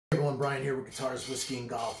Brian here with Guitars, Whiskey, and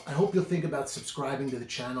Golf. I hope you'll think about subscribing to the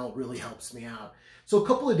channel. It really helps me out. So a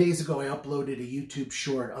couple of days ago, I uploaded a YouTube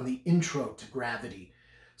short on the intro to Gravity.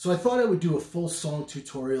 So I thought I would do a full song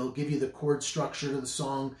tutorial, give you the chord structure to the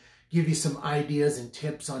song, give you some ideas and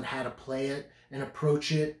tips on how to play it and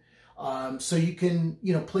approach it. So you can,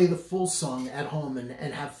 play the full song at home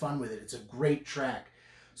and have fun with it. It's a great track.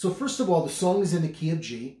 So first of all, the song is in the key of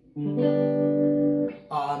G.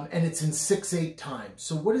 And it's in 6/8 time.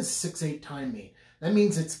 So what does 6/8 time mean? That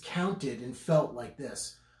means it's counted and felt like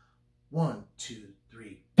this. 1, 2,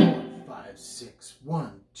 3, 4, 5, 6.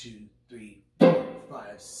 1, 2, 3, 4,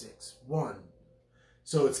 5, 6. 1.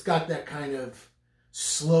 So it's got that kind of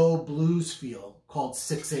slow blues feel called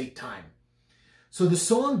 6/8 time. So the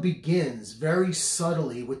song begins very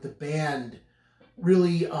subtly with the band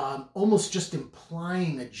really almost just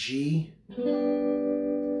implying a G.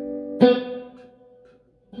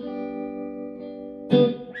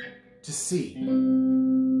 To C.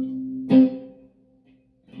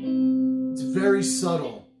 It's very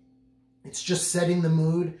subtle. It's just setting the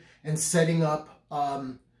mood and setting up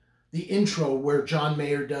the intro where John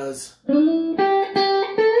Mayer does.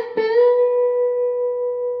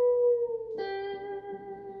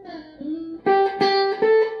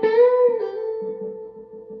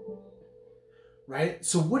 Right?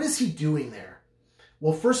 So what is he doing there?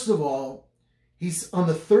 Well, first of all, he's on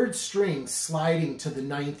the 3rd string sliding to the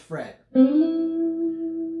 9th fret.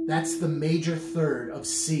 That's the major 3rd of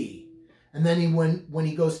C. And then when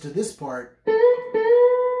he goes to this part,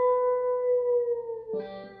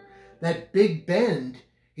 that big bend,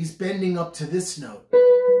 he's bending up to this note,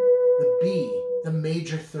 the B, the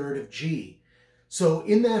major 3rd of G. So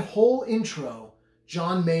in that whole intro,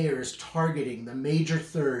 John Mayer is targeting the major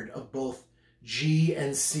 3rd of both G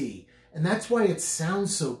and C. And that's why it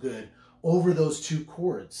sounds so good over those two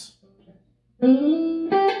chords.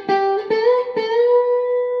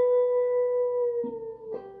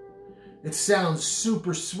 It sounds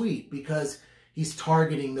super sweet because he's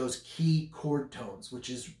targeting those key chord tones,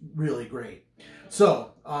 which is really great.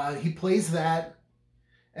 So he plays that,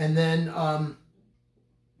 and then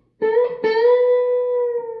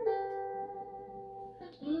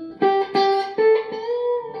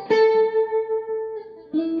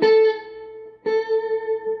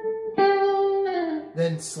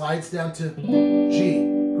then slides down to G.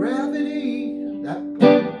 Gravity. That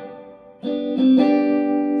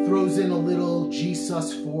throws in a little G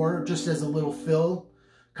sus4 just as a little fill,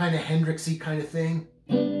 kind of Hendrixy kind of thing.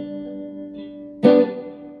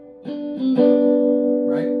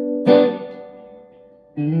 Right?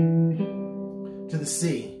 To the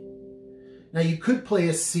C. Now you could play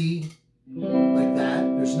a C like that.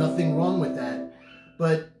 There's nothing wrong with that.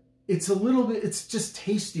 But it's a little bit, it's just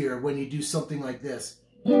tastier when you do something like this.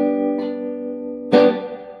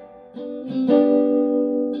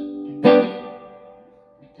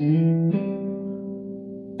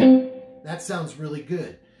 That sounds really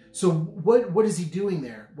good. So what is he doing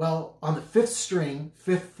there? Well, on the 5th string,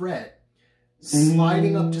 5th fret,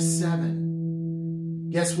 sliding up to 7.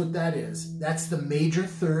 Guess what that is? That's the major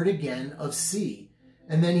 3rd again of C.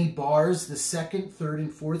 And then he bars the 2nd, 3rd,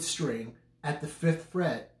 and 4th string at the 5th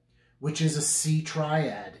fret, which is a C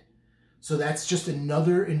triad. So that's just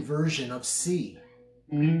another inversion of C.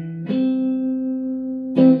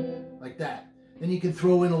 Like that. Then you can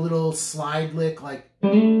throw in a little slide lick like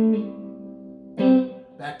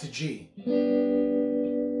back to G.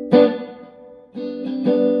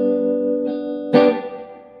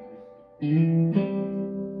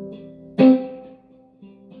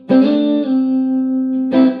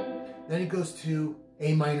 Then it goes to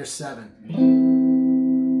A minor 7.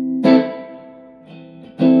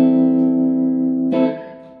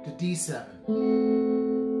 D7.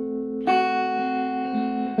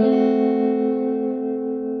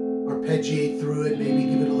 Arpeggiate through it, maybe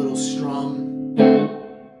give it a little strum.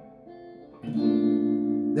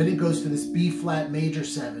 Then it goes to this B flat major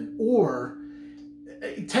 7. Or,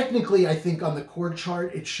 technically I think on the chord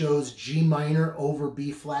chart it shows G minor over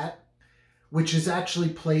B flat, which is actually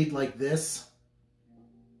played like this.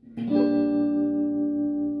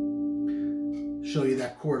 Show you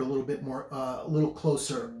that chord a little bit more, a little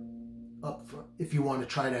closer up front if you want to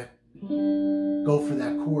try to go for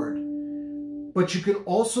that chord. But you can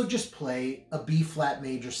also just play a B flat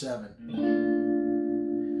major 7.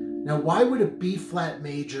 Now, why would a B flat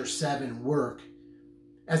major 7 work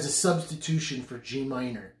as a substitution for G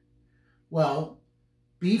minor? Well,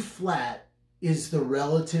 B flat is the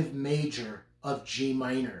relative major of G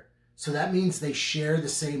minor. So that means they share the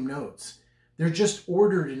same notes. They're just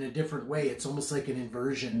ordered in a different way. It's almost like an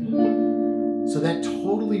inversion. So that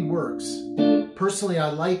totally works personally, I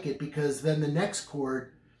like it because then the next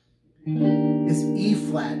chord is E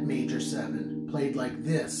flat major 7, played like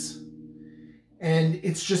this. And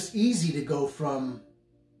it's just easy to go from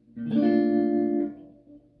to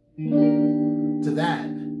that.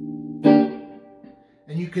 And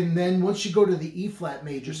you can then, once you go to the E flat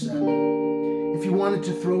major 7, if you wanted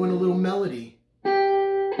to throw in a little melody,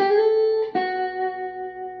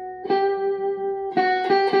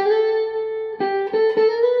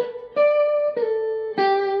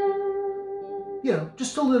 you know,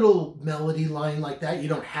 just a little melody line like that. You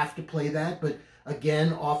don't have to play that, but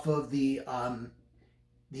again, off of the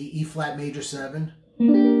E flat major 7.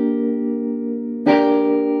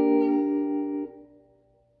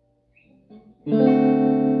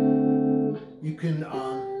 You can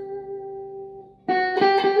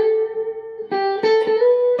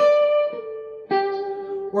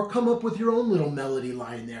or come up with your own little melody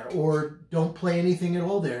line there, or don't play anything at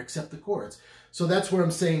all there except the chords. So that's where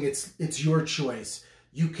I'm saying it's your choice.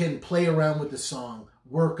 You can play around with the song,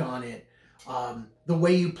 work on it. The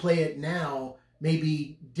way you play it now may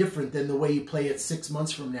be different than the way you play it 6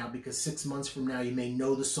 months from now, because 6 months from now you may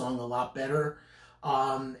know the song a lot better,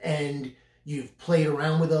 and you've played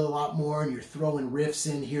around with it a lot more, and you're throwing riffs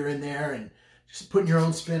in here and there and just putting your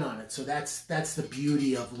own spin on it. So that's the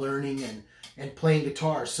beauty of learning and playing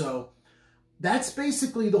guitar. So that's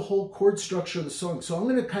basically the whole chord structure of the song. So I'm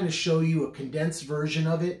going to kind of show you a condensed version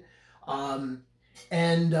of it, and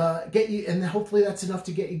get you, and hopefully that's enough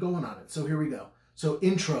to get you going on it. So here we go. So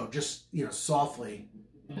intro, just, you know, softly.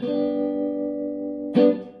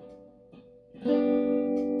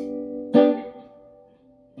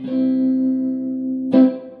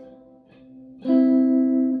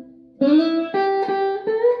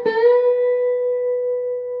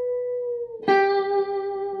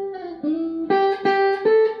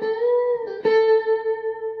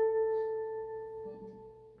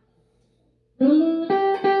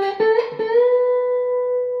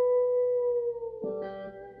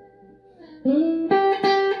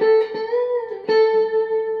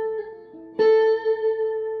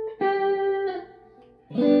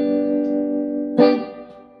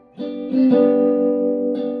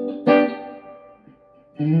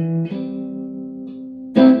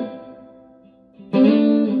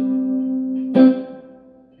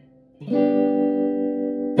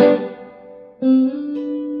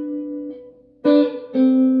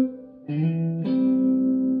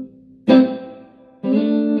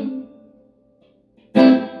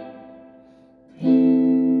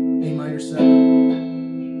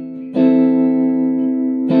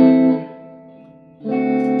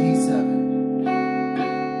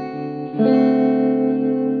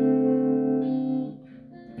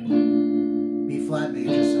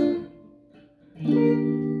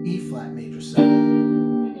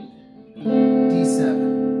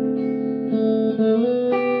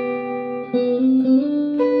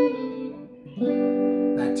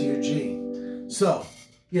 So,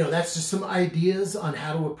 you know, that's just some ideas on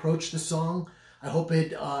how to approach the song. I hope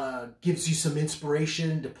it gives you some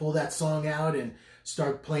inspiration to pull that song out and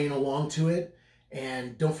start playing along to it.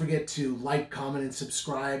 And don't forget to like, comment, and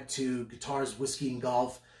subscribe to Guitars, Whiskey, and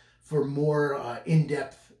Golf for more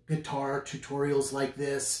in-depth guitar tutorials like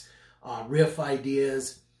this, riff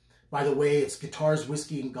ideas. By the way, it's Guitars,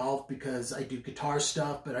 Whiskey, and Golf because I do guitar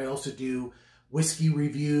stuff, but I also do whiskey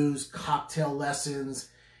reviews, cocktail lessons,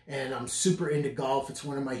 and I'm super into golf. It's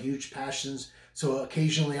one of my huge passions. So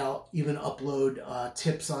occasionally I'll even upload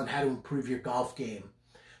tips on how to improve your golf game.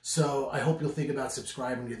 So I hope you'll think about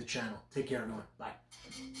subscribing to the channel. Take care, everyone. Bye.